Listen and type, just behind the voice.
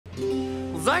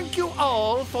Thank you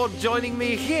all for joining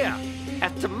me here.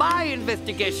 After my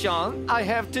investigation, I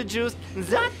have deduced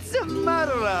that the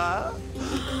murderer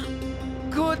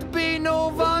could be no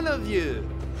one of you,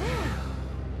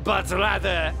 but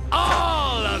rather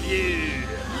all of you.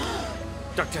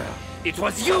 Doctor, it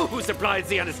was you who supplied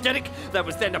the anesthetic that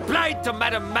was then applied to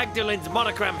Madame Magdalene's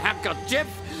monogram handkerchief,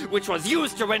 which was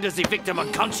used to render the victim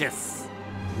unconscious.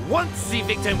 Once the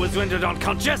victim was rendered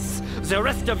unconscious, the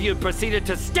rest of you proceeded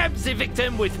to stab the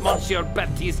victim with Monsieur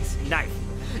Baptiste's knife,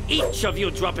 each of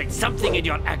you dropping something in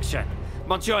your action.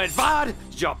 Monsieur Edvard,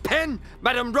 your pen,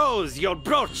 Madame Rose, your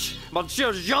brooch,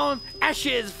 Monsieur Jean,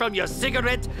 ashes from your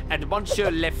cigarette, and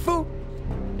Monsieur Le Fou,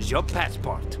 your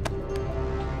passport.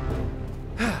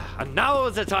 And now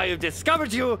that I have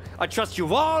discovered you, I trust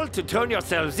you all to turn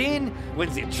yourselves in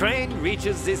when the train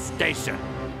reaches this station.